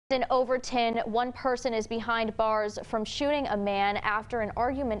In Overton, one person is behind bars from shooting a man after an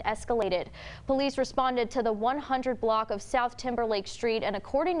argument escalated. Police responded to the 100 block of South Timberlake Street, and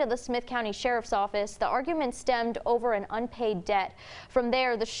according to the Smith County Sheriff's Office, the argument stemmed over an unpaid debt. From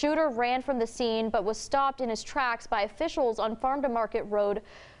there, the shooter ran from the scene but was stopped in his tracks by officials on Farm to Market Road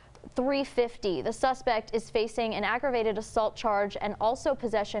 350. The suspect is facing an aggravated assault charge and also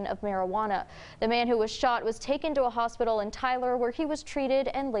possession of marijuana. The man who was shot was taken to a hospital in Tyler where he was treated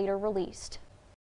and later released.